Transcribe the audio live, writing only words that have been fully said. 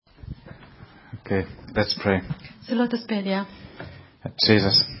Okay, let's pray. Så låt oss bedja.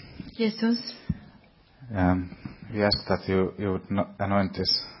 Jesus, Jesus, we ask that you would anoint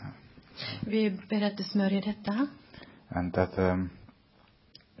this vi ber att du smörjer detta. and that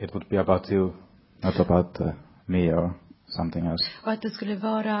it would be about you, not about me or something else. Och att det skulle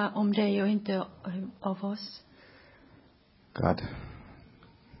vara om dig och inte av oss. God,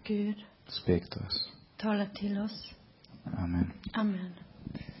 Gud, speak to us. tala till oss. Amen. Amen.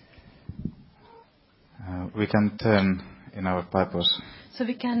 We can turn in our Bibles. Så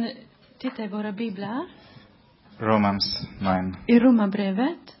vi kan titta i våra biblar. Romans 9. I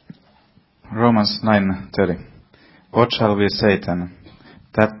Romarbrevet. Romans 9:30. What shall we say then?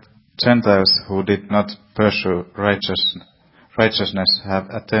 That Gentiles who did not pursue righteousness have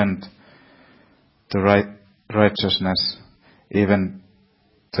attained the righteousness, even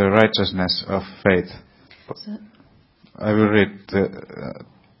the righteousness of faith. Så, I will read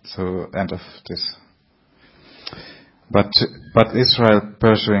to end of this. But Israel,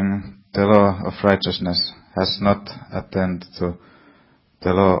 pursuing the law of righteousness, has not attained to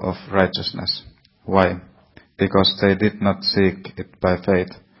the law of righteousness. Why? Because they did not seek it by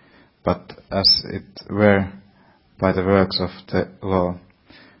faith, but as it were by the works of the law.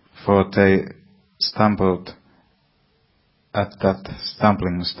 For they stumbled at that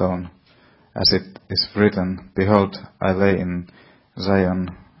stumbling stone, as it is written, Behold, I lay in Zion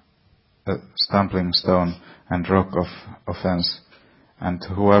a stumbling stone and rock of offense, and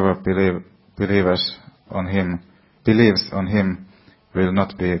whoever believes on him will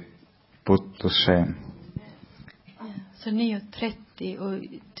not be put to shame. så 9:30 och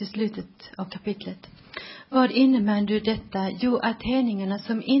till slutet av kapitlet. Vad innebär du detta? Jo, att hedningarna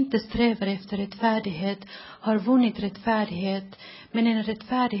som inte strävar efter rättfärdighet har vunnit rättfärdighet, men en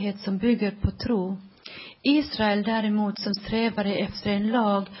rättfärdighet som bygger på tro. Israel däremot, som strävade efter en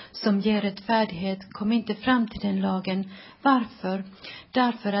lag som ger rättfärdighet, kom inte fram till den lagen. Varför?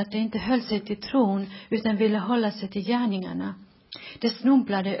 Därför att de inte höll sig till tron utan ville hålla sig till gärningarna. De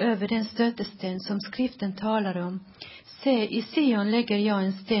snubblade över den stötesten som skriften talar om. Se, i Sion lägger jag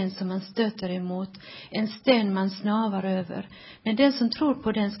en sten som man stöter emot, en sten man snavar över. Men den som tror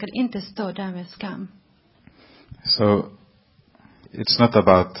på den ska inte stå där med skam. So it's not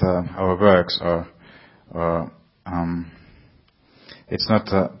about our works or it's not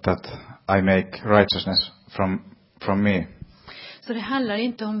that I make righteousness from me. Så det handlar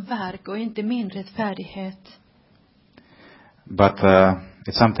inte om verk och inte min rättfärdighet. But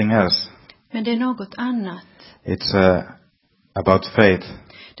it's something else. Men det är något annat. It's about faith.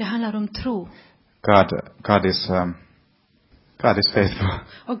 Det handlar om tro. God is faithful,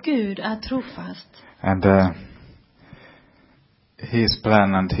 Och Gud är trofast. and His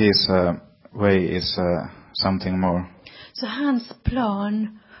plan and His way is something more. Så hans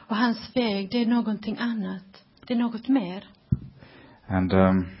plan och hans väg, det är någonting annat. Det är något mer.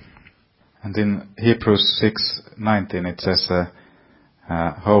 And in Hebrews 6:19 it says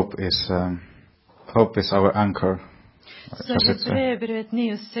hope is our anchor. Så i Hebreerbrevet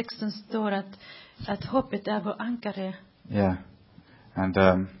 9:16 står att hoppet är vår ankare. Yeah. And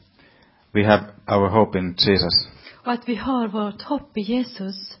we have our hope in Jesus. Och att vi har vårt hopp i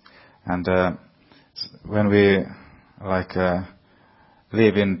Jesus. And when we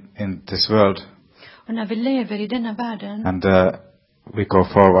live in this world, Och när vi lever i denna världen. and we go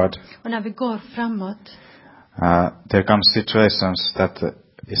forward, Och när vi går framåt. there comes situations that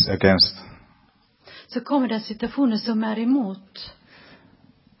is against. Så kommer det situationer som är emot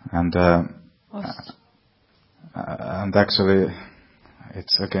And oss. and actually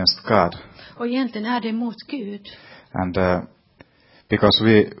it's against God. Och egentligen är det emot Gud. And because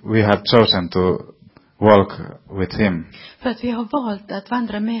we have chosen to walk with Him, För att vi har valt att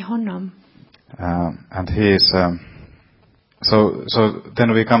vandra med honom. and He is so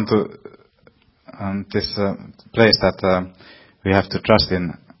then we come to this place that we have to trust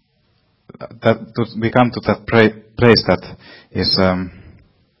in, we come to that place that is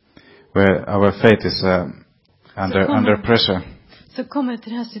where our faith is under pressure. Så kommer till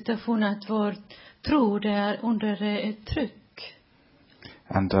den här situationen att vår tro det är under ett tryck.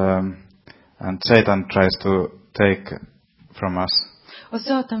 And Satan tries to take from us Och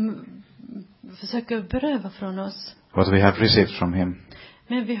Satan försöker beröva från oss. what we have received from Him.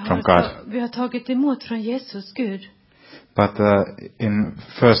 Men vi har tagit emot från Jesus, Gud. But in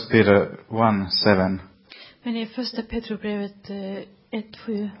 1 Peter 1:7, Men i första Petrobrevet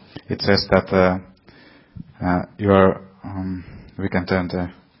 1:7 it says that you are we can turn there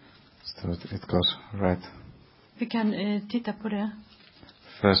so it goes right. Vi kan titta på det.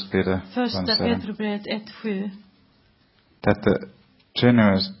 1 Peter Första 1:7. Petrobrevet 1:7. That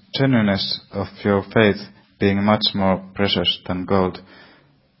genuineness of your faith being much more precious than gold,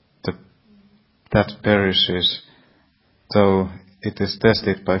 that perishes, though it is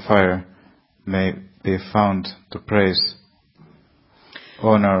tested by fire, may be found to praise,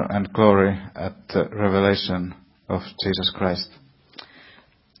 honor and glory at the revelation of Jesus Christ.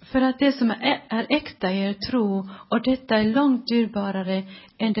 För att det som är äkta är er tro, och detta är långt dyrbarare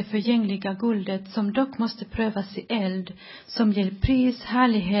än det förgängliga guldet, som dock måste prövas i eld, som ger pris,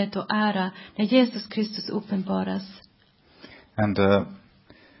 härlighet och ära när Jesus Kristus uppenbaras. And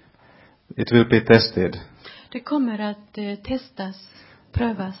it will be tested. Det kommer att testas,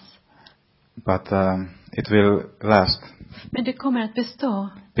 prövas. But it will last. Men det kommer att bestå.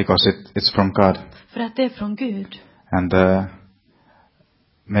 Because it's from God. För att det är från Gud. And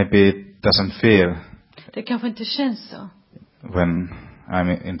maybe it doesn't feel. Det kanske inte känns så. When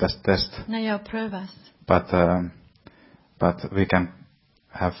I'm in this test. När jag prövas. But we can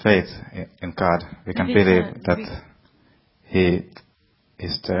have faith in God. We can believe that He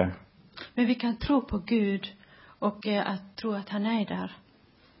is there. Men vi kan tro på Gud och att tro att han är där.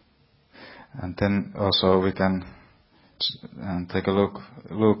 And then also we can take a look,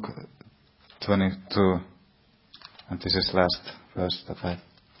 Luke 22, and this is last verse that I.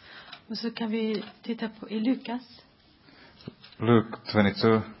 Och så kan vi titta på i Lukas. Luke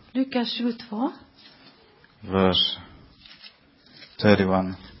 22. Lukas 22. Verse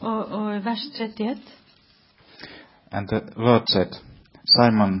 31. Och vers 31. And the Lord said,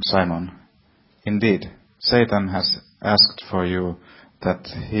 Simon, Simon, indeed, Satan has asked for you that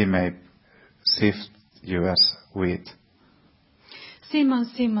he may sift you as wheat. Simon,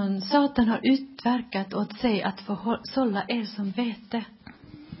 Simon, Satan har utverkat åt sig att få sålla er som vete.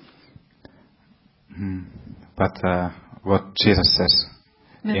 But what Jesus says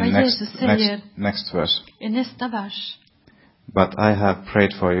in next verse. I nästa vers. But I have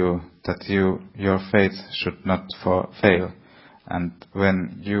prayed for you that your faith should not fail, and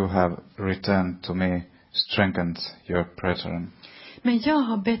when you have returned to me, strengthen your brethren. Men jag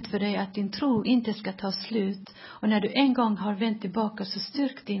har bett för dig att din tro inte ska ta slut, och när du en gång har vänt tillbaka, så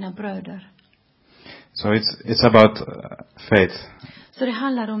styrk dina bröder. So it's about faith. Så det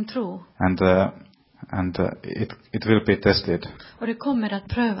handlar om tro. And it will be tested. Och det kommer att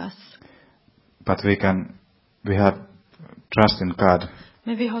prövas. But we have trust in God.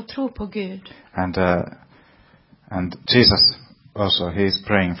 Men vi har tro på Gud. And Jesus also, he is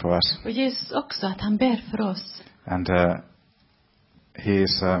praying for us. Och Jesus också, att han ber för oss. And he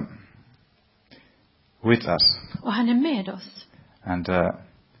is with us. Och han är med oss. And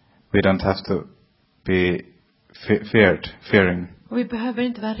we don't have to be fearing. Och vi behöver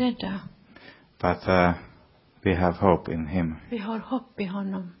inte vara rädda. But we have hope in him. Vi har hopp i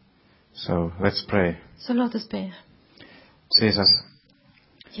honom. So let's pray. Så låt oss be.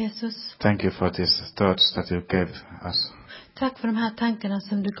 Jesus, thank you for these thoughts that you gave us. Tack för de här tankarna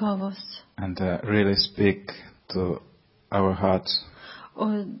som du gav oss. And really speak to our hearts. Och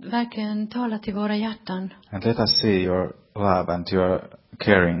verkligen tala till våra hjärtan. And let us see your love and your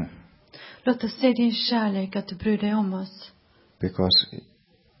caring. Låt oss se din kärlek, att du bryr dig om oss. Because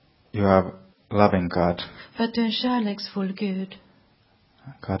you are loving God. För att du är en kärleksfull Gud.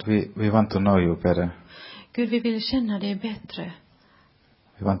 God, we want to know you better. Gud, vi vill känna dig bättre.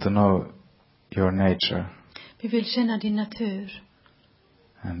 We want to know your nature. Vi vill känna din natur.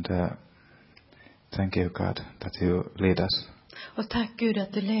 And thank you, God, that you lead us. Och tack Gud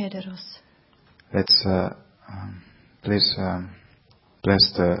att du leder oss. Let's please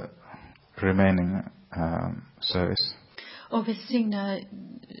bless the remaining service. Och välsigna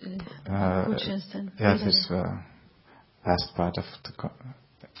gudstjänsten. This last part of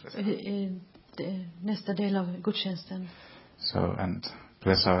nästa del av gudstjänsten. So, and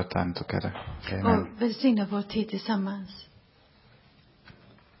bless our time together. Amen. Och välsigna vår tid tillsammans.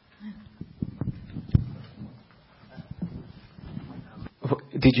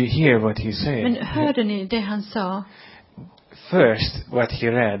 Did you hear what he said? Men hörde ni det han sa? First, what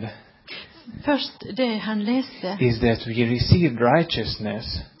he read Först det han läste. is that we received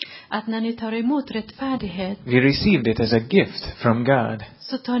righteousness. Att när ni tar emot rättfärdighet, We received it as a gift from God.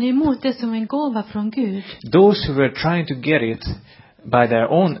 så tar ni emot det som en gåva från Gud. Those who were trying to get it by their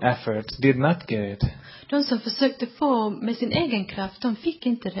own efforts did not get it. De som försökte få med sin egen kraft, de fick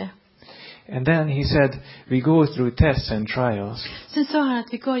inte det. And then he said, we go through tests and trials. Sen sa han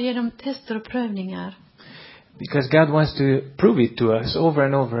att vi går igenom tester och prövningar. Because God wants to prove it to us over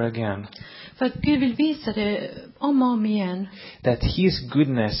and over again. För att Gud vill visa det om och om igen. That his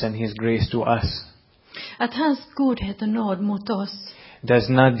goodness and his grace to us Att hans godhet och nåd mot oss does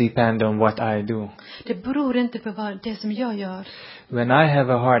not depend on what I do. Det beror inte på det som jag gör. When I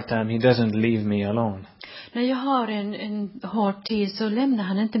have a hard time, He doesn't leave me alone. När jag har en hård tid så lämnar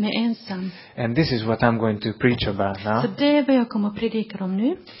han inte mig ensam. And this is what I'm going to preach about Så now. det är vad jag kommer att predika om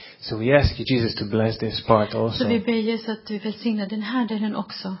nu. So we ask you, Jesus, to bless this part Så also. vi ber Jesus att du välsignar den här delen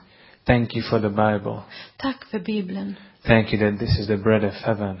också. Thank you for the Bible. Tack för Bibeln. Thank you that this is the bread of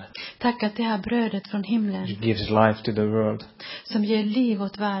heaven. Tack att det här brödet från himlen It gives life to the world. som ger liv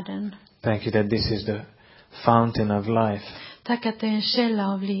åt världen. Thank you that this is the fountain of life. Tack att det är en källa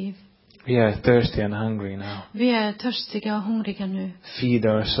av liv. We are thirsty and hungry now. Vi är törstiga och hungriga nu. Feed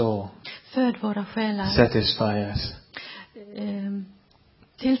our soul. Föd våra själar. Satisfy us.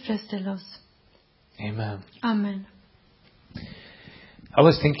 Tillfredsställ oss. Amen. Amen. I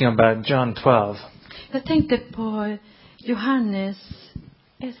was thinking about John 12. Jag tänkte på Johannes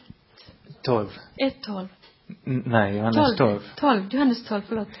 12. 1:12. Nej, Johannes 12. Johannes 12,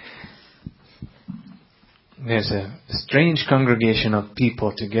 förlåt. There's a strange congregation of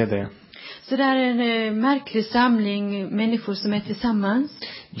people together. Så där är en märklig samling människor som är tillsammans.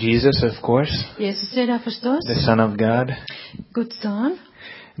 Jesus, of course, Jesus är där förstås. the Son of God. Guds son.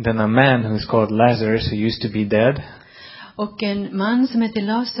 Then a man who's called Lazarus, who used to be dead. Och en man som heter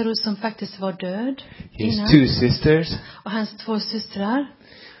Lazarus som faktiskt var död His innan. 2 sisters. Och hans 2 systrar.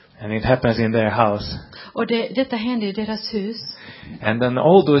 And it happens in their house. Och detta hände i deras hus. And then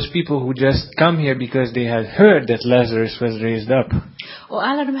all those people who just come here because they had heard that Lazarus was raised up. Och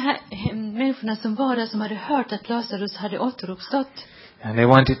alla de här människorna som var där som hade hört att Lazarus hade återuppstått. And they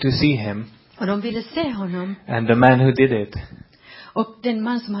wanted to see him. Och de ville se honom. And the man who did it. Och den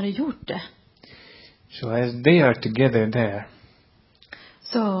man som hade gjort det. So as they are together there.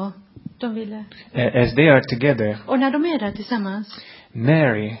 Så de ville. As they are together. Och när de är där tillsammans.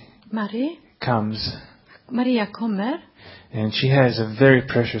 Maria kommer. And she has a very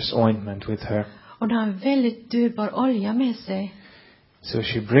precious ointment with her. Och hon har en väldigt dyrbar olja med sig. So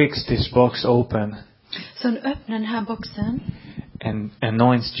she breaks this box open. Så hon öppnar den här boxen. And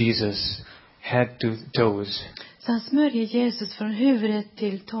anoints Jesus head to toes. Så han smörjer Jesus från huvudet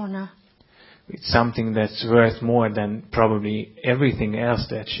till tårna. It's something that's worth more than probably everything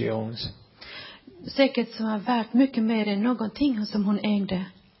else that she owns. Säkert som är värt mycket mer än någonting som hon ägde.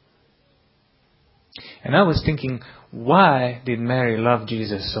 And I was thinking, why did Mary love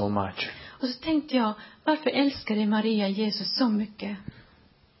Jesus so much? Och så tänkte jag, varför älskade Maria Jesus så mycket?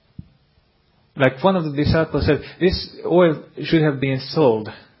 Like one of the disciples said, this oil should have been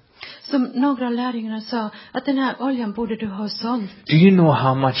sold. Som några av lärjungarna sa, att den här oljan borde du ha sålt. Do you know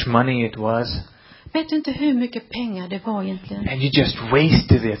how much money it was? Vet du inte hur mycket pengar det var egentligen? And you just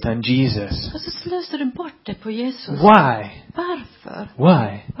wasted it on Jesus. Och så slösade du bort det på Jesus. Why? Varför?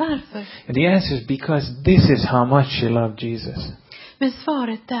 Why? Varför? And the answer is because this is how much she loved Jesus. Men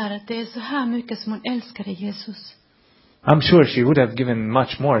svaret är att det är så här mycket som hon älskade Jesus. I'm sure she would have given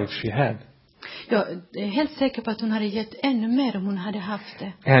much more if she had. Jag är helt säker på att hon hade gett ännu mer om hon hade haft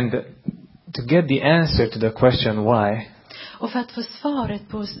det. And to get the answer to the question why, och för att få svaret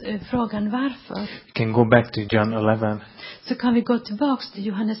på frågan varför, we can go back to John 11. Så kan vi gå tillbaks till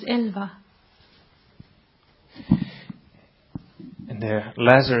Johannes 11. And there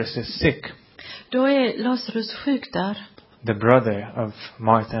Lazarus is sick. Då är Lazarus sjuk där. The brother of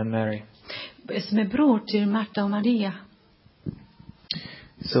Martha and Mary. Som är bror till Marta och Maria.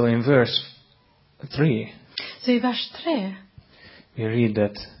 So in verse 3. Så i vers 3. We read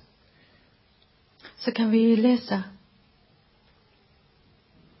that. Så kan vi läsa.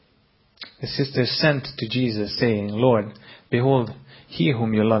 The sisters sent to Jesus saying, Lord, behold, he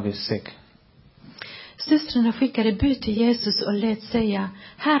whom you love is sick. Systrarna skickade bud till Jesus och lät säga,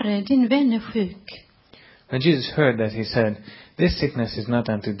 Herre, din vän är sjuk. When Jesus heard that, he said, this sickness is not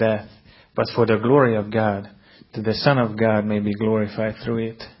unto death, but for the glory of God, that the Son of God may be glorified through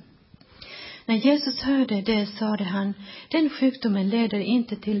it. När Jesus hörde det sade han, den sjukdomen leder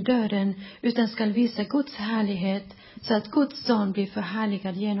inte till döden, utan skall visa Guds härlighet, så att Guds son blir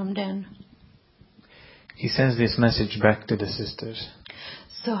förhärligad genom den. He sends this message back to the sisters.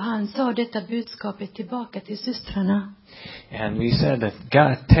 Så han sa detta budskapet tillbaka till systrarna. And we said that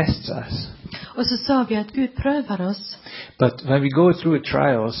God tests us. Och så sa vi att Gud prövar oss. But when we go through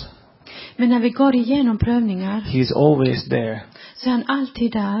trials, men när vi går igenom prövningar, He's always there. Så är han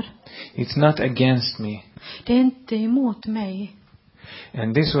alltid där. It's not against me. Det är inte emot mig.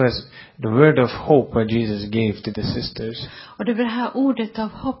 And this was the word of hope what Jesus gave to the sisters. Och det var det här ordet av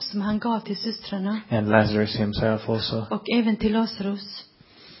hopp som han gav till systrarna. And Lazarus himself also. Och även till Lazarus.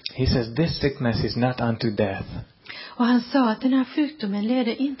 He says, this sickness is not unto death. Och han sa att den här sjukdomen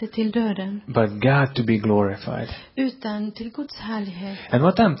leder inte till döden, but God to be glorified. utan till Guds härlighet. And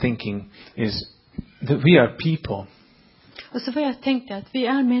what I'm thinking is that we are people. Och så var jag tänkte att vi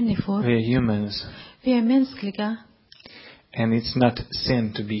är människor. We are humans. Vi är mänskliga. And it's not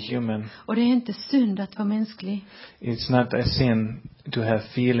sin to be human. Och det är inte synd att vara mänsklig. It's not a sin to have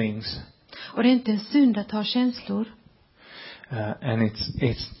feelings. Och det är inte en synd att ha känslor. And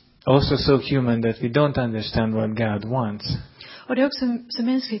it's also so human that we don't understand what God wants. Och det är också så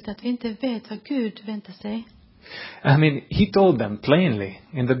mänskligt att vi inte vet vad Gud väntar sig. I mean, he told them plainly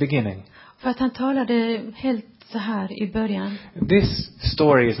in the beginning. För att han talade helt så här i början. This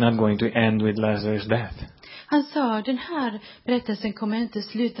story is not going to end with Lazarus' death. Han sa, den här berättelsen kommer inte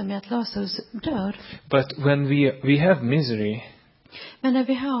sluta med att Lazarus dör. But when we have misery, Men när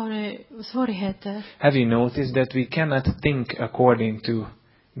vi har svårigheter, have you noticed that we cannot think according to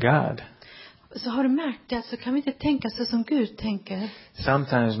God? så har du märkt det, så kan vi inte tänka så som Gud tänker.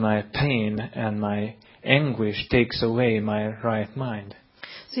 Sometimes my pain and my anguish takes away my right mind.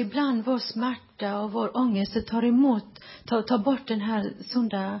 Så ibland vår smärta och vår ångest tar bort den här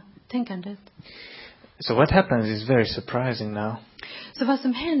sunda tänkandet. So what happens is very surprising now. Så vad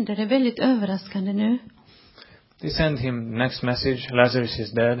som händer är väldigt överraskande nu. They send him next message, Lazarus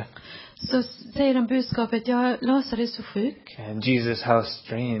is dead. Så säger de budskapet, ja, Lazarus är så sjuk. And Jesus, how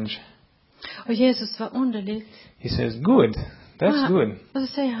strange. Och Jesus var underligt. He says, good, that's good. Och så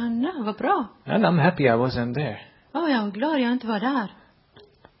säger han, ja, vad bra. And I'm happy I wasn't there. Ja, jag är glad jag inte var där.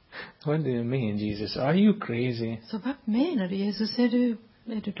 What do you mean, Jesus? Are you crazy? Så vad menar du, Jesus? Är du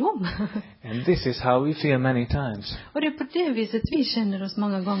dum? And this is how we feel many times. Och det är på det viset vi känner oss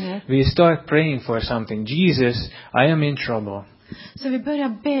många gånger. We start praying for something. Jesus, I am in trouble. Så vi börjar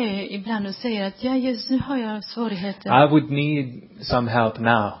be ibland och säger att, ja, Jesus, nu har jag svårigheter. I would need some help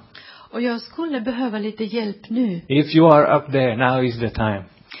now. Och jag skulle behöva lite hjälp nu. If you are up there, now is the time.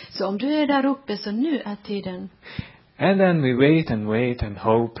 Så om du är där uppe, så nu är tiden. And then we wait and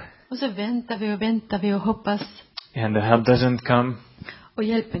hope. Och så väntar vi och hoppas. And the help doesn't come. Och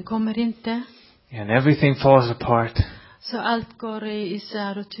hjälpen kommer inte. And everything falls apart. Så allt går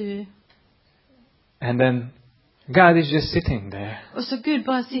isär och tu. And then God is just sitting there. Och så Gud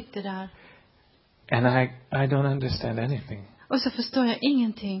bara sitter där. And I don't understand anything. Och så förstår jag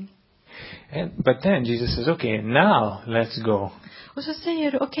ingenting. But then Jesus says, okay, now let's go. Och så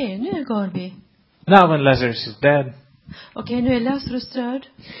säger du, okej, nu går vi. Now when Lazarus is dead. Okej, nu är Lazarus död.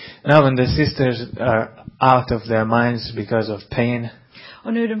 Now when the sisters are out of their minds because of pain.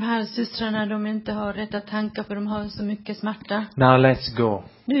 Och nu de här systrarna, de inte har rätta tankar för de har så mycket smärta. Now let's go.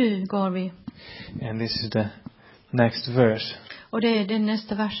 Nu går vi. And this is the next verse. Och det är den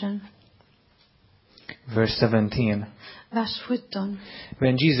nästa versen. Verse 17. Vers 17.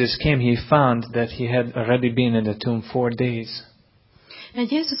 When Jesus came, he found that he had already been in the tomb 4 days. När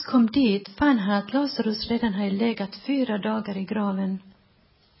Jesus kom dit fann han att Lazarus redan hade legat 4 dagar i graven.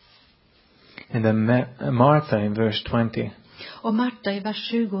 And then Martha in verse 20. Och Marta i vers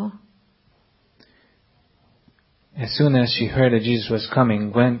 20. As soon as she heard that Jesus was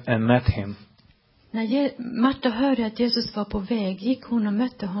coming, went and met him. När Marta hörde att Jesus var på väg, gick hon och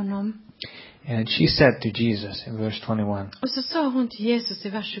mötte honom. And she said to Jesus in verse 21. Och så sa hon till Jesus i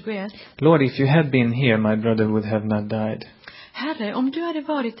vers 21. Lord, if you had been here, my brother would have not died. Herre, om du hade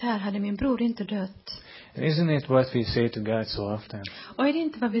varit här hade min bror inte dött. And isn't it what we say to God so often? Och är det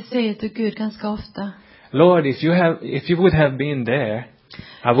inte vad vi säger till Gud ganska ofta? Lord, if you would have been there,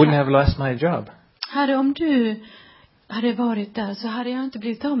 I wouldn't have lost my job. Herre, om du hade varit där så hade jag inte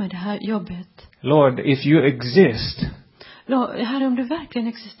blivit av med det här jobbet. Lord, if you exist, Herre, om du verkligen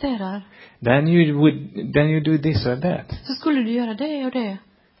existerar, then you do this or that. så skulle du göra det och det.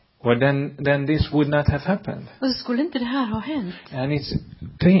 Or then this would not have happened. Och så skulle inte det här ha hänt. And it's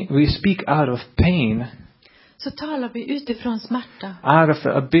pain. We speak out of pain. Så talar vi utifrån smärta. Out of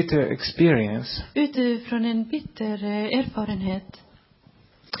a bitter experience. Utifrån en bitter erfarenhet.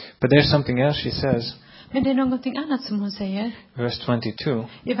 But there's something else she says. Men det är någonting annat som hon säger. Verse 22.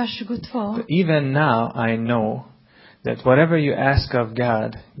 I vers 22. But even now I know that whatever you ask of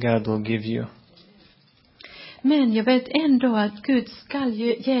God, God will give you. Men jag vet ändå att Gud skall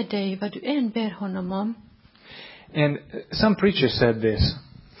ge dig vad du än ber honom om. And some preachers said this.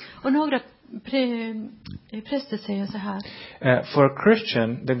 Och några präster säger så här. For a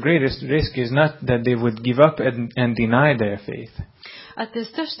Christian, the greatest risk is not that they would give up and deny their faith. Att den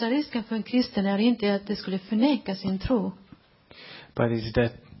största risken för en kristen är inte att de skulle förneka sin tro. But it's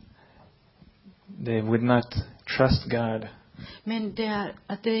that they would not trust God. Men det är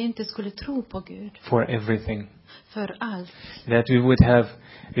att de inte skulle tro på Gud. For everything. För allt. That we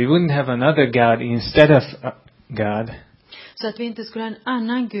wouldn't have another God instead of God, Så att vi inte skulle ha en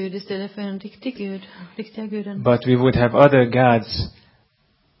annan Gud istället för en riktig Gud, riktiga guden. but we would have other gods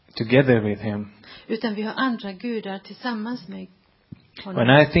together with him. Utan vi har andra gudar tillsammans med When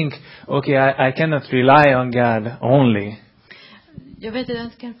honom. I think, okay, I cannot rely on God only Jag vet att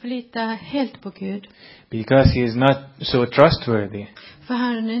jag kan förlita helt på Gud. because he is not so trustworthy. För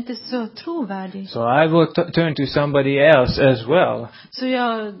han är inte så trovärdig. So I will turn to somebody else as well. Så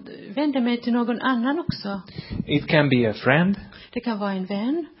jag vänder mig till någon annan också. It can be a friend. Det kan vara en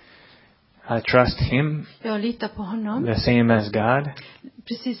vän. I trust him Jag litar på honom. the same as God.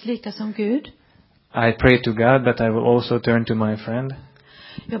 Precis lika som Gud. I pray to God, but I will also turn to my friend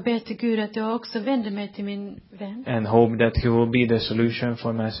Jag ber till Gud att jag också vänder mig till min vän. and hope that he will be the solution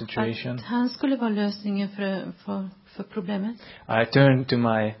for my situation. Att han skulle vara lösningen för problemet. I turn to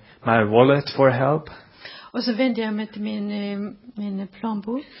my wallet for help. Och så vänder jag mig till min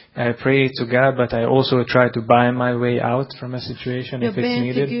plånbok. I pray to God, but I also try to buy my way out from a situation Jag if it's ber till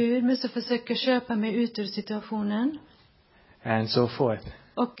needed, Gud, men så försöker köpa mig ut ur situationen. and so forth.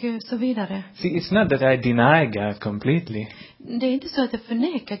 Och så vidare. See, it's not that I deny God completely, Det är inte så att jag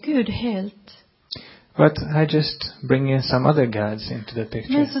förnekar Gud helt. but I just bring in some other gods into the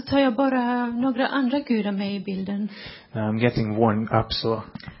picture. Men så tar jag bara några andra gudar med i bilden. Now I'm getting warmed up, so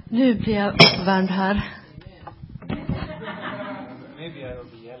Nu blir jag uppvärmd här. maybe I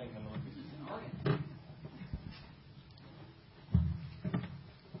will be yelling a little.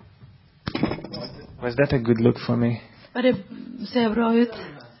 Was that a good look for me? Var det, ser bra ut?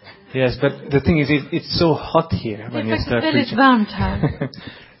 Yes, but the thing is, it's so hot here Det when är you faktiskt start väldigt preaching. varmt här.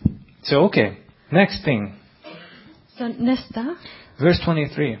 So, okay, next thing, Så nästa, verse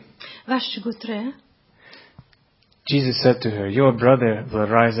 23. vers 23. Jesus said to her, "Your brother will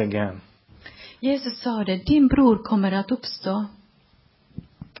rise again." Jesus sa det, din bror kommer att uppstå.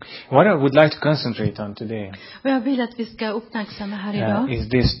 What I would like to concentrate on today Och jag vill att vi ska uppmärksamma här idag. is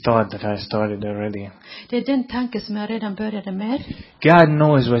this thought that I started already. Det är den tanke som jag redan började med. God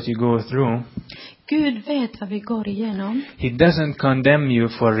knows what you go through. Gud vet vad vi går igenom. He doesn't condemn you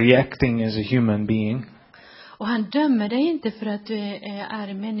for reacting as a human being, Och han dömer dig inte för att du är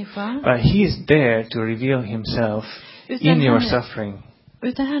en människa. but He is there to reveal Himself in your suffering.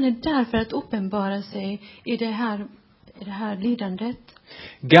 Utan han är där för att uppenbara sig i det här lidandet.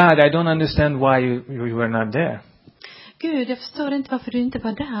 God, I don't understand why you were not there. Gud, jag förstår inte varför du inte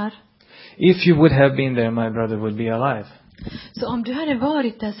var där. If you would have been there, my brother would be alive. Så om du hade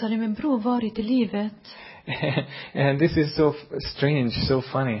varit där så hade min bror varit i livet. And this is so strange, so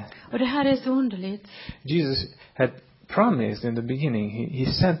funny. Och det här är så underligt. Jesus had promised in the beginning, he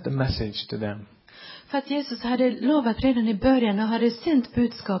sent the message to them. För att Jesus hade lovat redan i början och hade sänt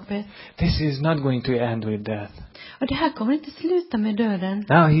budskapet. This is not going to end with death. Och det här kommer inte sluta med döden.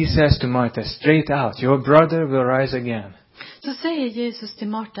 Now he says to Martha straight out, your brother will rise again. Så säger Jesus till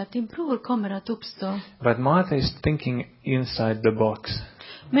Marta att din bror kommer att uppstå. But Martha is thinking inside the box.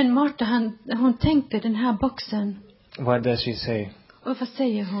 Men Marta, hon tänkte den här boxen. What does she say? Och vad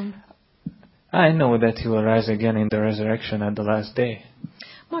säger hon? I know that he will rise again in the resurrection at the last day.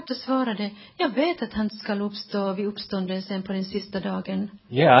 Marta svarade, jag vet att han ska uppstå vid uppståndelsen på den sista dagen.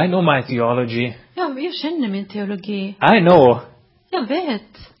 Yeah, I know my theology. Ja, jag känner min teologi. I know. Jag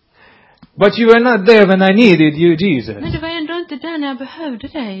vet. But you were not there when I needed you, Jesus. Men det var ändå inte där när jag behövde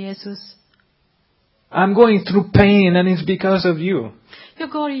dig, Jesus. I'm going through pain and it's because of you. Jag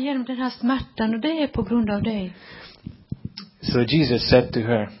går igenom den här smärtan och det är på grund av dig. So Jesus said to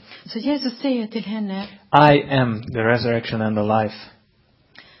her, Så Jesus säger till henne, I am the resurrection and the life.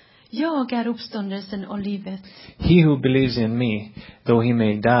 jag är uppståndelsen och livet. He who believes in me, though he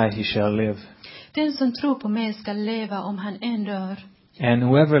may die, he shall live. Den som tror på mig ska leva om han än dör. And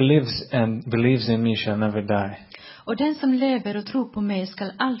whoever lives and believes in me shall never die. Och den som lever och tror på mig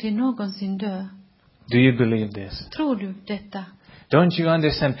ska aldrig någonsin dö. Do you believe this? Tror du detta? Don't you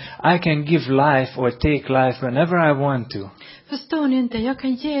understand? I can give life or take life whenever I want to. Förstår ni inte? Jag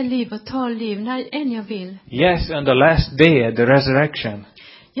kan ge liv och ta liv när än jag vill. Yes, on the last day at the resurrection.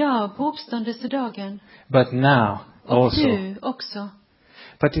 Ja, på uppståndelsedagen. But now Och also. du också.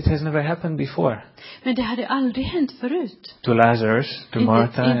 But it has never happened before. Men det hade aldrig hänt förut. To Lazarus, to Martha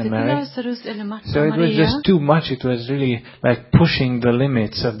inte and till Mary. Lazarus eller Marta So och it was Maria. just too much. It was really like pushing the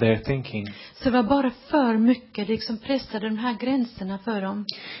limits of their thinking. Så det var bara för mycket, liksom pressade de här gränserna för dem.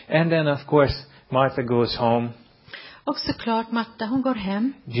 And then of course, Martha goes home. Och såklart Marta, hon går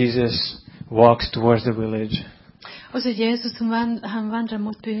hem. Jesus walks towards the village. Och så Jesus, han vandrar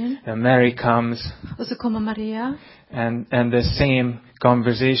mot byn. And Mary comes. Och så kommer Maria. And the same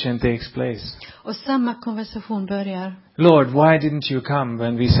conversation takes place. Och samma konversation börjar. Lord, why didn't you come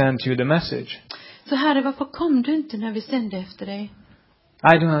when we sent you the message? Så Herre, varför kom du inte när vi sände efter dig?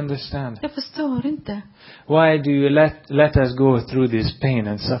 I don't understand. Jag förstår inte. Why do you let us go through this pain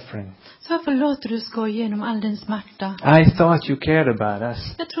and suffering? Så varför låter du oss gå igenom all den smärta? I thought you cared about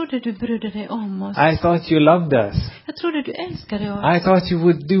us. Jag trodde du brydde dig om oss. I thought you loved us. Jag trodde du älskade oss. I thought you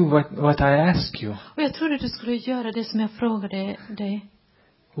would do what I asked you. Och jag trodde du skulle göra det som jag frågade dig.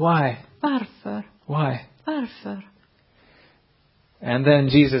 Why? Varför? Why? Varför? And then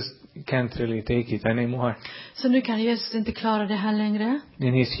Jesus can't really take it anymore. Så nu kan Jesus inte klara det här längre.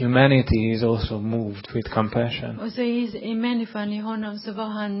 In his humanity, he is also moved with compassion. Och så i människan i honom så var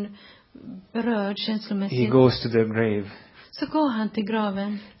han berörd He känslomässigt. goes to the grave Så går han till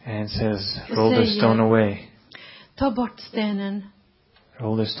graven. and says, Och roll the säger, stone away. Ta bort stenen.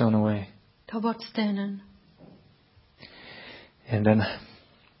 Roll the stone away. Ta bort stenen. And then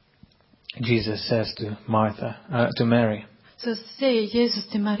Jesus says to to Mary, Så säger Jesus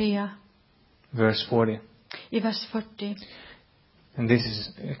till Maria verse 40. i vers 40. And this is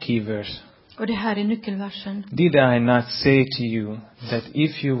a key verse. Och det här är nyckelversen. Did I not say to you that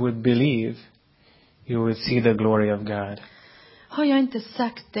if you would believe, you would see the glory of God? Har jag inte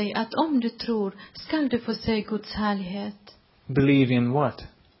sagt dig att om du tror skall du få se Guds härlighet? Believe in what?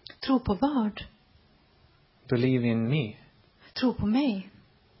 Tro på vad? Believe in me. Tro på mig.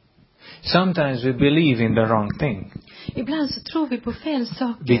 Sometimes we believe in the wrong thing Ibland så tror vi på fel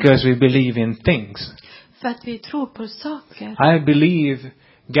saker. because we believe in things. För att vi tror på saker. I believe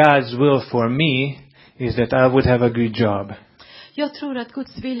God's will for me is that I would have a good job. Jag tror att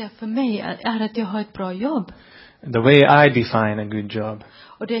Guds vilja för mig är att jag har ett bra jobb. The way I define a good job.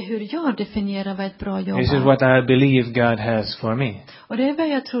 Och det är hur jag definierar vad ett bra jobb This is är. what I believe God has for me. Och det är vad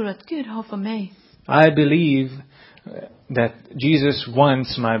jag tror att Gud har för mig. I believe that Jesus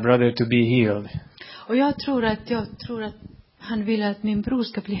wants my brother to be healed. Och jag tror att han vill att min bror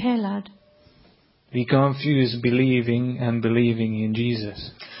ska bli helad. We confuse believing and believing in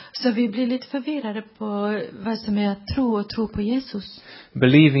Jesus. Så vi blir lite förvirrade på vad som är att tro och tro på Jesus.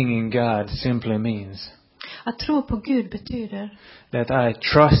 Believing in God simply means Att tro på Gud betyder that I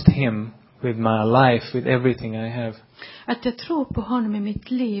trust Him with my life, with everything I have. att jag tror på honom i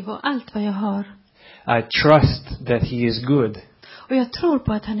mitt liv och allt vad jag har. I trust that He is good. Och jag tror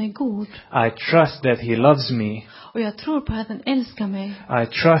på att han är god. I trust that He loves me. Och jag tror på att han älskar mig. I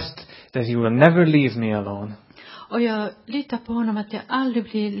trust that He will never leave me alone. Och jag litar på honom att jag aldrig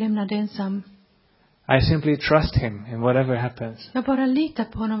blir lämnad ensam. I simply trust Him in whatever happens. Jag bara litar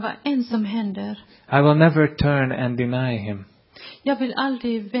på honom vad än som händer. I will never turn and deny Him. Jag vill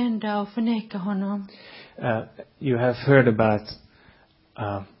aldrig vända och förneka honom. You have heard about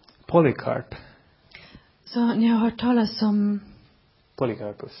Polycarp. Så ni har hört talas om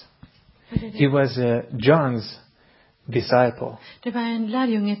Polycarpus. vad är He det? was John's disciple. Det var en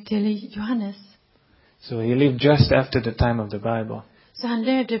lärjunge till Johannes. So he lived just after the time of the Bible. Så han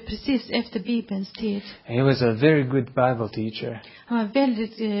levde precis efter Bibelns tid. And he was a very good Bible teacher. Han var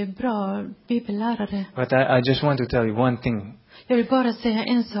väldigt bra bibellärare. But I just want to tell you one thing. Jag vill bara säga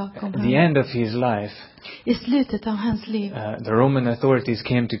en sak om At the honom. end of his life, I slutet av hans liv the Roman authorities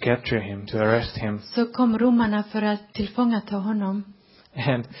came to capture him, to arrest him. så kom romarna för att tillfångata honom.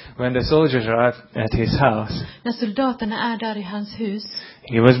 And when the soldiers are at his house, När soldaterna är där i hans hus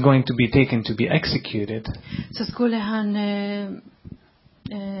he was going to be taken to be executed. så skulle han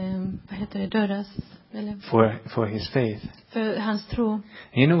dödas eller For his faith. för hans tro. And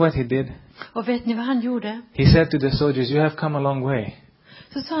you know what he did? Och vet ni vad han gjorde? He said to the soldiers, you have come a long way.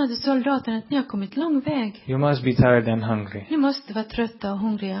 Så sa han till soldaterna att ni har kommit lång väg. You must be tired and hungry. Ni måste vara trötta och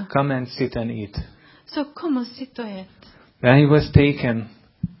hungriga. Come and sit and eat. Så kom och sitt och ät. Then he was taken,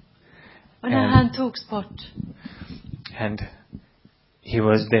 Och när han togs bort and he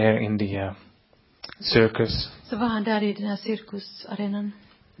was there in the circus. så var han där i den här cirkusarenan.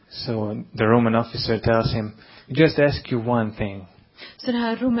 So the Roman officer tells him, just ask you one thing. Så den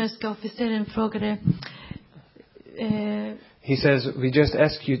här romerska officeren frågade He says, we just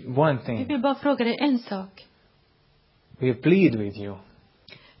ask you one vi thing. vill bara fråga dig en sak. We plead with you.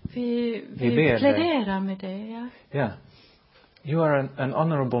 Vi ber pläderar med dig, ja. Yeah. You are an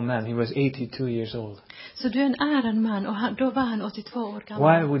honorable man. He was 82 years old. Så du är en ärad man och då var han 82 år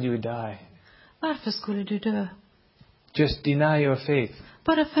gammal. Why would you die? Varför skulle du dö? Just deny your faith.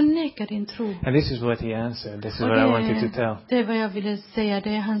 Bara förneka din tro. And this is what he answered. This is Och what I wanted to tell. det är vad jag ville säga, det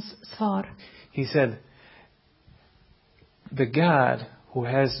är hans svar. He said, the God who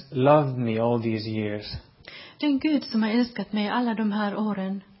has loved me all these years, Den Gud som har älskat mig alla de här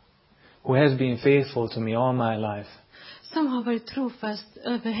åren, who has been faithful to me all my life, som har varit trofast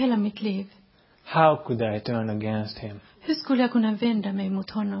över hela mitt liv. how could I turn against him? Hur skulle jag kunna vända mig mot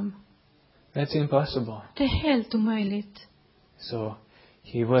honom? That's impossible. Det är helt omöjligt. So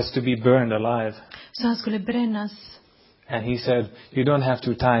he was to be burned alive. Så han skulle brännas. And he said, you don't have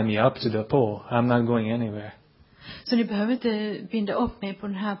to tie me up to the pole. I'm not going anywhere. Så ni behöver inte binda upp mig på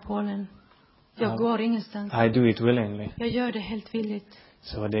den här pålen. Jag går ingenstans. I do it willingly. Jag gör det helt villigt.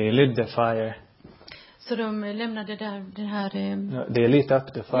 So they lit the fire. Så de lämnade där den här... No, they lit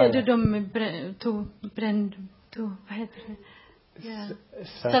up the fire. Ja, vad heter det? Ja.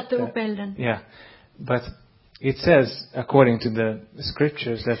 Satte upp elden. Yeah. But it says, according to the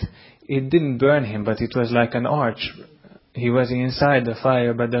scriptures, that it didn't burn him, but it was like an arch. He was inside the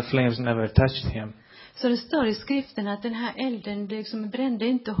fire, but the flames never touched him. Så det står i skriften att den här elden, det liksom brände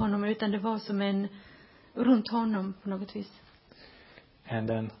inte honom, utan det var som en runt honom på något vis. And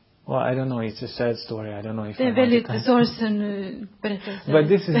then, well, I don't know, it's a sad story. I don't know if det är väldigt sorgsen berättelse. But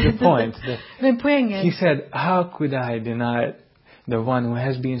this is the point. Men poängen, he said, how could I deny the one who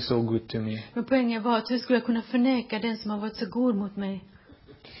has been so good to me? Men poängen var att hur skulle jag kunna förneka den som har varit så god mot mig?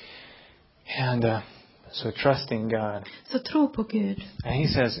 And so trusting God. Så tro på Gud. And he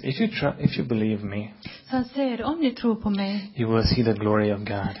says, if you believe me, så han säger, om ni tror på mig, you will see the glory of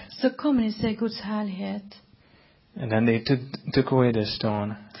God. Så kommer ni se Guds härlighet. And then they took away the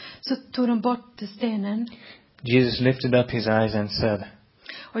stone. Så tog de bort stenen. Jesus lifted up his eyes and said,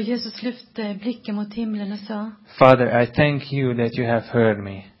 och Jesus lyfte blicken mot himlen och sa, Father, I thank you that you have heard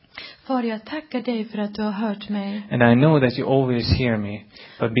me. Far, jag tackar dig för att du har hört mig. And I know that you always hear me.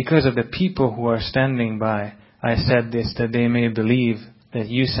 But because of the people who are standing by, I said this, that they may believe that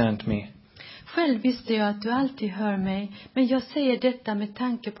you sent me. Själv visste jag att du alltid hör mig. Men jag säger detta med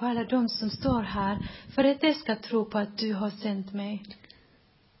tanke på alla de som står här. För att de ska tro på att du har sänt mig.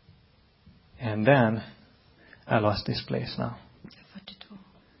 And then, I lost this place now. 42.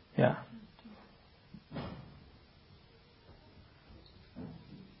 Yeah.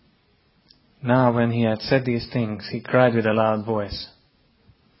 Now when he had said these things, he cried with a loud voice.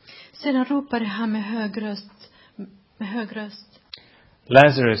 Sedan ropade han med hög röst.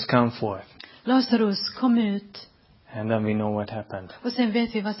 Lazarus, come forth. Lazarus, kom ut. And then we know what happened. Och sen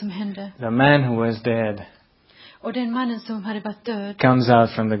vet vi vad som hände. The man who was dead och den mannen som hade varit död comes out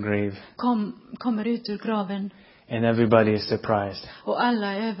from the grave. Kommer ut ur graven. And everybody is surprised. Och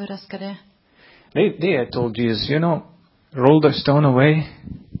alla är överraskade. They had told Jesus, roll the stone away.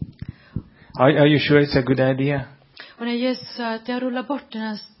 Are you sure it's a good idea? Och när Jesus sa att jag rullar bort den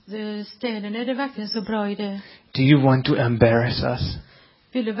här stenen, är det verkligen så bra idé? Do you want to embarrass us?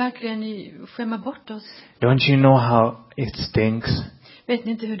 Vill du verkligen skämma bort oss? Don't you know how it stinks? Vet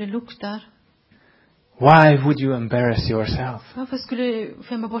ni inte hur det luktar? Why would you embarrass yourself? Varför skulle du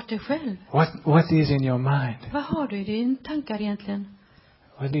skämma bort dig själv? What is in your mind? Vad har du i din tankar egentligen?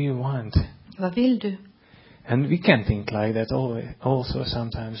 What do you want? Vad vill du? And we can think like that also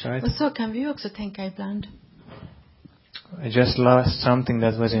sometimes, right? Och så kan vi också tänka ibland. I just lost something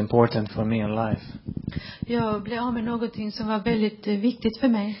that was important for me in life. Jag blev av med någonting som var väldigt viktigt för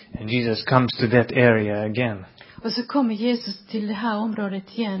mig. And Jesus comes to that area again. Och så kommer Jesus till det här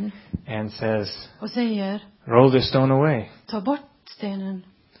området igen. And says, och säger, roll the stone away. Ta bort stenen.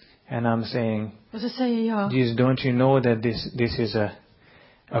 And I'm saying, och så säger jag, Jesus, don't you know that this is a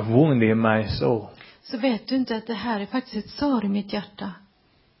wound in my soul? Så vet du inte att det här är faktiskt ett sår i mitt hjärta?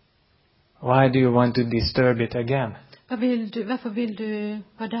 Why do you want to disturb it again? Varför vill du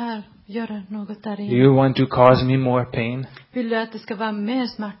vara där, göra något där Do you want to cause me more pain? Vill du att det ska vara mer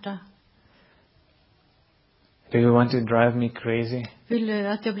smärta? Do you want to drive me crazy? Vill du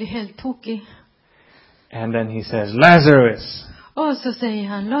att jag blir helt tokig? And then he says, Lazarus! Och så säger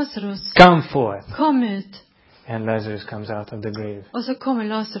han, Lazarus, come forth! Kom ut! And Lazarus comes out of the grave. Och så kommer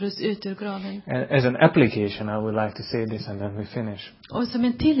Lazarus ut ur graven. And as an application, I would like to say this and then we finish. Och som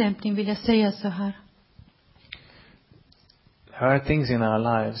en tillämpning vill jag säga så här. There are things in our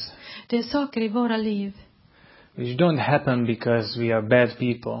lives det är saker i våra liv which don't happen because we are bad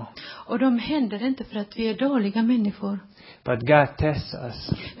people. Och de händer inte för att vi är dåliga människor. But God tests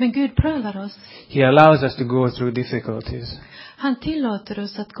us. Men Gud prövar oss. He allows us to go through difficulties. Han tillåter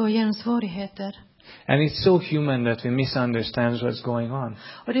oss att gå igenom svårigheter. And it's so human that we misunderstand what's going on.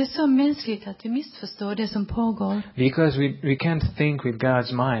 Och det är så mänskligt att vi missförstår det som pågår. Because we can't think with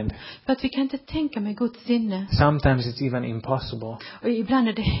God's mind. För att vi kan inte tänka med Guds sinne. Sometimes it's even impossible. Och ibland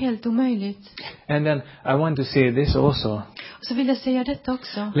är det helt omöjligt. And then I want to say this also. Och så vill jag säga detta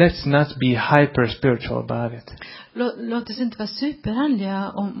också. Let's not be hyper spiritual about it. Låt oss inte vara superandliga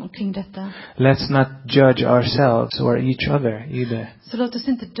omkring detta. Let's not judge ourselves or each other either. Så låt oss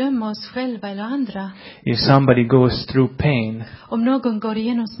inte döma oss själva eller andra. If somebody goes through pain, om någon går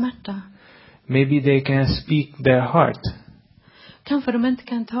igenom smärta, maybe they can speak their heart. Kanske de inte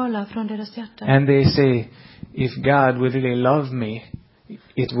kan tala från deras hjärta. And they say, if God would really love me,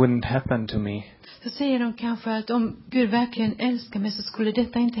 it wouldn't happen to me. Så säger de kanske att om Gud verkligen älskar mig så skulle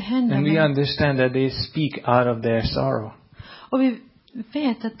detta inte hända And mig. we understand that they speak out of their sorrow. Och vi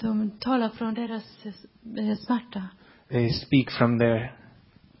vet att de talar från deras smärta. They speak from their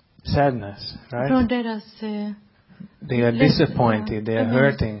sadness, right? Från deras They are disappointed, they are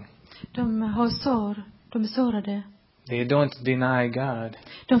hurting. de har sår, de är sårade. They don't deny God.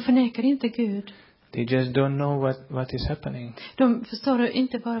 De förnekar inte Gud. They just don't know what is happening. De förstår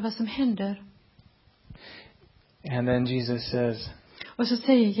inte bara vad som händer. And then Jesus says, Och så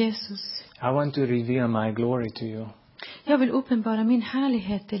säger Jesus, I want to reveal my glory to you. jag vill uppenbara min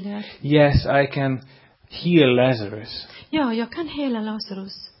härlighet till er. Yes, I can heal Lazarus. Ja, jag kan hela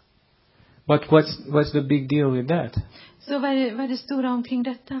Lazarus. But what's the big deal with that? Så vad är det stora omkring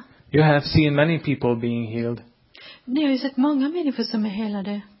detta? You have seen many people being healed. Ni har ju sett många människor som är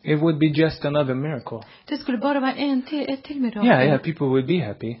helade. It would be just another miracle. Det skulle bara vara ett till mirakel. Yeah, people would be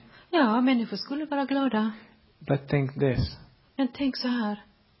happy. Ja, människor skulle vara glada. But think this. Men tänk så här.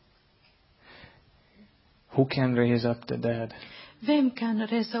 Who can raise up the dead? Vem kan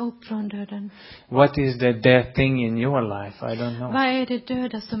resa upp från döden? What is the dead thing in your life? I don't know. Vad är det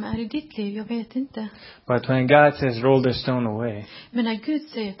döda som är i ditt liv? Jag vet inte. But when God says roll the stone away, Men när Gud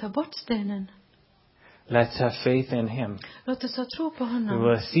säger ta bort stenen, let's have faith in Him. låt oss ha tro på We honom.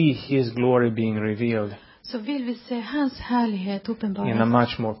 will see His glory being revealed Så vill vi se hans härlighet in a uppenbaras.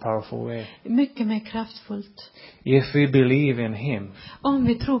 much more powerful way. Mycket mer kraftfullt. If we believe in Him, Om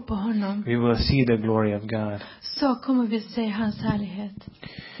vi tror på honom, we will see the glory of God. så kommer vi se hans härlighet.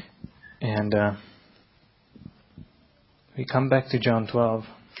 And we come back to John 12.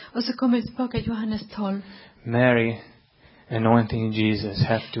 Och så kommer vi tillbaka till Johannes 12. Mary anointing Jesus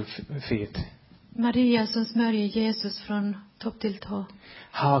head to feet. Maria som smörjer Jesus från topp till tå.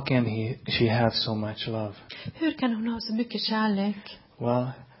 How can she have so much love? Hur kan hon ha så mycket kärlek? Well,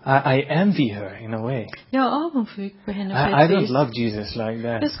 I envy her in a way. Jag är avundsjuk på henne på I ett don't vis. love Jesus like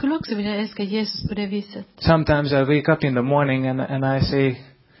that. Jag skulle också vilja älska Jesus på det viset. Sometimes I wake up in the morning and I say,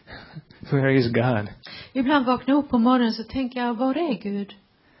 where is God? Ibland vaknar jag upp på morgonen så tänker jag, var är Gud?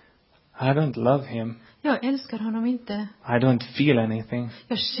 I don't love Him. Jag älskar honom inte. I don't feel anything.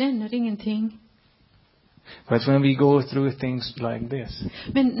 Jag känner ingenting. But when we go through things like this,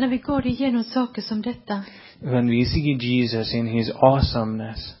 Men när vi går igenom saker som detta, when we see Jesus in His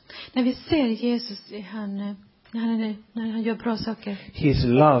awesomeness, när vi ser Jesus när han gör bra saker, His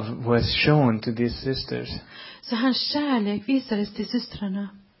love was shown to these sisters. så hans kärlek visades till systrarna.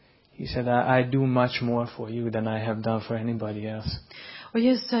 He said, I do much more for you than I have done for anybody else. Och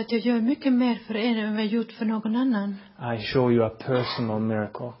Jesus sa att jag gör mycket mer för er än vad jag gjort för någon annan. I show you a personal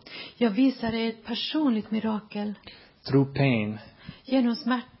miracle. Jag visar er ett personligt mirakel. Through pain, Genom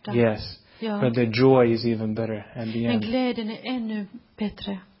smärta. yes. Ja. But the joy is even better at the Men end. glädjen är ännu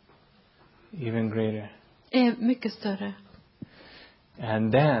bättre. Even greater. Är mycket större.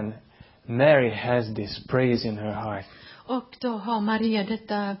 And then Mary has this praise in her heart. Och då har Maria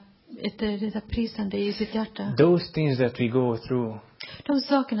detta prisande i sitt hjärta. Those things that we go through, De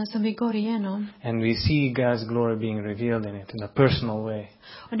sakerna som vi går igenom. and we see God's glory being revealed in it in a personal way,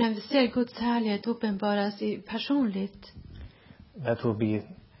 Och när vi ser Guds härlighet uppenbaras i personligt, that will be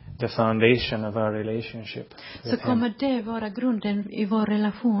the foundation of our relationship så with Him. kommer det vara grunden i vår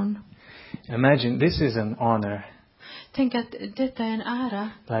relation. Imagine, this is an honor. Tänk att detta är en ära,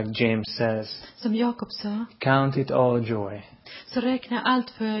 Like James says, som Jakob sa. count it all joy Så räkna allt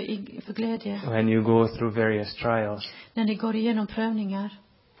för glädje when you go through various trials. när ni går igenom prövningar.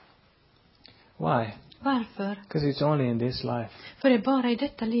 Why? Varför? Because it's only in this life. För det är bara i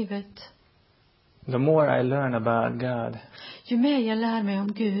detta livet. The more I learn about God, Ju mer jag lär mig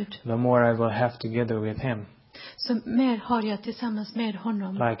om Gud, the more I will have together with Him, så mer har jag tillsammans med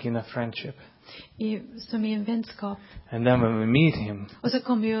honom. like in a friendship. Som i en vänskap. And then when we meet Him, Och så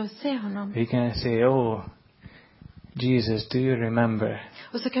kommer vi att se honom. we can say, oh, Jesus, do you remember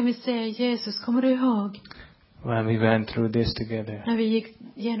Och så kan vi säga, Jesus, kommer du ihåg when we went through this together? när vi gick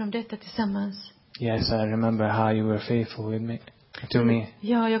igenom detta tillsammans? Yes, I remember how you were faithful with me, to me.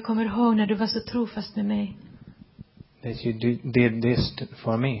 Ja, jag kommer ihåg när du var så trofast med mig. That you did this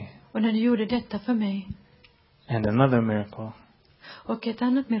for me. Och när du gjorde detta för mig. And another miracle. Och ett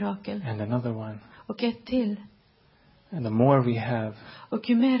annat mirakel. And another one. Och ett till. And the more we have, Och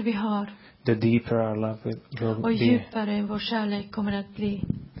ju mer vi har, the deeper our love will och be. djupare vår kärlek kommer att bli.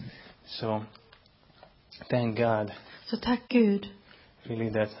 So, thank God, Så tack Gud.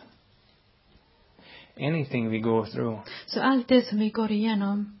 really, that anything we go through, Så allt det som vi går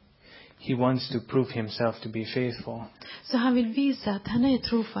igenom, He wants to prove himself to be faithful. Så han vill visa att han är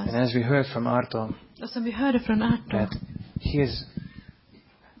trofast. And as we heard from Arto, Och som vi hörde från Arto, that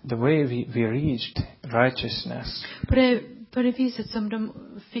the way we reached righteousness, på det viset som de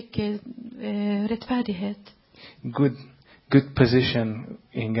fick rättfärdighet. Good position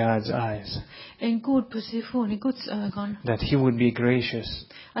in God's eyes. En god position i Guds ögon. That he would be gracious.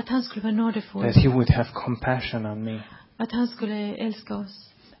 Att han skulle vara nådefull. That he would have compassion on me. Att han skulle älska oss.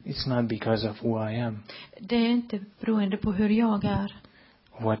 It's not because of who I am. Det är inte beroende på hur jag är.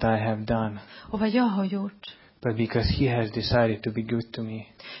 What I have done. Och vad jag har gjort. But because he has decided to be good to me.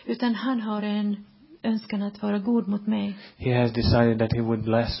 Utan han har en önskan att vara god mot mig. He has decided that he would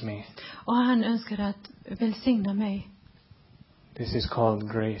bless me. Och han önskar att välsigna mig. This is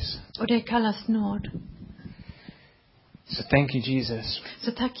called grace. Och det kallas nåd. So thank you, Jesus.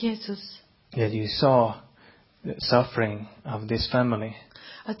 Så tack Jesus. That you saw the suffering of this family.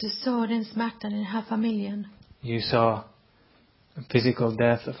 Att du såg den smärtan i den här familjen. You saw the physical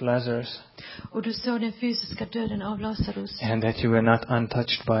death of Lazarus. Och du såg den fysiska döden av Lazarus. And that you were not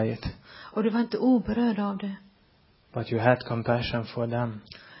untouched by it. Och du var inte oberörd av det. But you had compassion for them.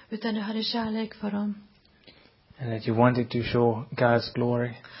 Utan du hade kärlek för dem. And that you wanted to show God's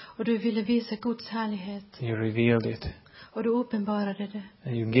glory. Och du ville visa Guds härlighet. You revealed it. Och du uppenbarade det.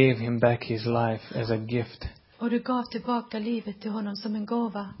 And you gave him back his life as a gift. Och du gav tillbaka livet till honom som en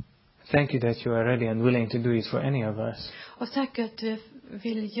gåva. Thank you that you are ready and willing to do it for any of us. Och tack att du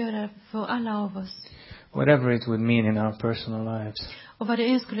vill göra för alla av oss. Whatever it would mean in our personal lives. Och vad det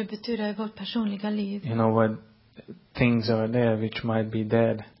än skulle betyda i vårt personliga liv. You know what things are there which might be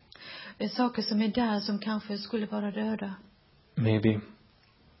dead. Saker som är där som kanske skulle vara döda. Maybe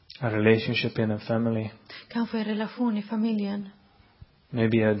a relationship in a family. Kanske en relation i familjen.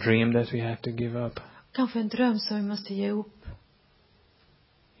 Maybe a dream that we have to give up. Kanske en dröm som vi måste ge upp.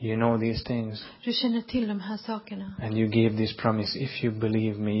 You know these things. Du känner till de här sakerna. And you gave this promise, if you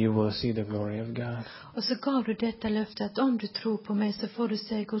believe me, you will see the glory of God. Och så gav du detta löfte att om du tror på mig så får du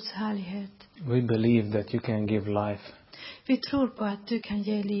se Guds härlighet. We believe that you can give life. Vi tror på att du kan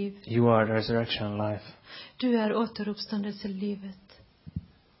ge liv. You are resurrection life. Du är återuppståndelselivet.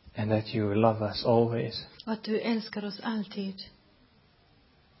 And that you love us always. Och att du älskar oss alltid.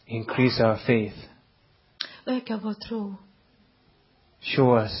 Increase our faith. Öka vår tro.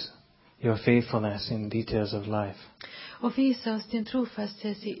 Show us your faithfulness in details of life. Och visa oss din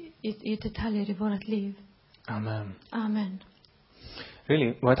trofasthet i detaljer i vårt liv. Amen. Amen.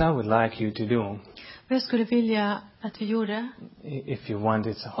 Really, what I would like you to do, Vad jag skulle vilja att vi gjorde, if you want,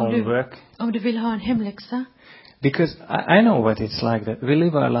 it's homework. Om du vill ha en hemläxa. Because I know what it's like that we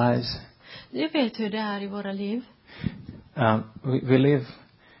live our lives. Jag vet hur det är i våra liv. We live,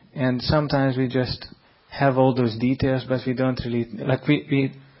 and sometimes we just have all those details, but we don't really, like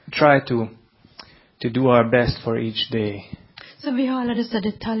we try to do our best for each day. Så vi har alla dessa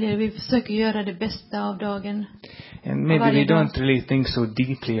detaljer. Vi försöker göra det bästa av dagen. And maybe we don't really think so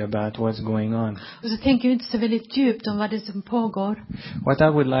deeply about what's going on. Och så tänker vi inte så väldigt djupt om vad det är som pågår. What I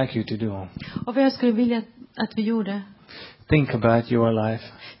would like you to do. Och vad jag skulle vilja att vi gjorde. Think about your life.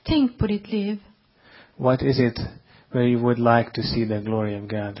 Tänk på ditt liv. What is it where you would like to see the glory of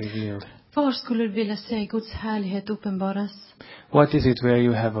God revealed? Var skulle du vilja se Guds härlighet uppenbaras? What is it where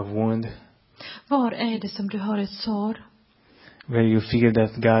you have a wound? Var är det som du har ett sår? Where you feel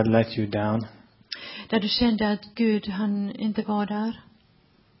that God let you down? Där du kände att Gud, han inte var där?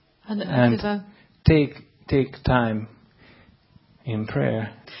 And take time in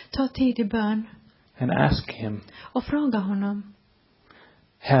prayer. Ta tid i bön. And ask him. Och fråga honom.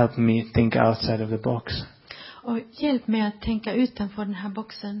 Help me think outside of the box. Och hjälp mig att tänka utanför den här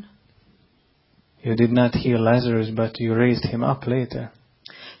boxen. You did not heal Lazarus, but you raised him up later.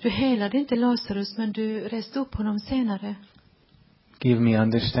 Du helade inte Lazarus, men du reste upp honom senare. Give me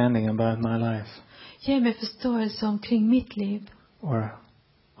understanding about my life. Ge mig förståelse omkring mitt liv. Or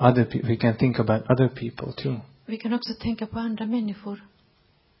we can think about other people too. Vi kan också tänka på andra människor.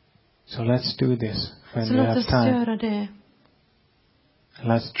 So let's do this when Så we låt have oss time. göra det.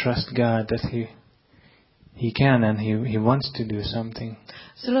 Let's trust God that He can and He wants to do something.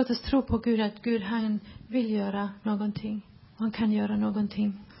 Så låt oss tro på Gud att Gud, han vill göra någonting. Han kan göra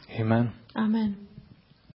någonting. Amen. Amen.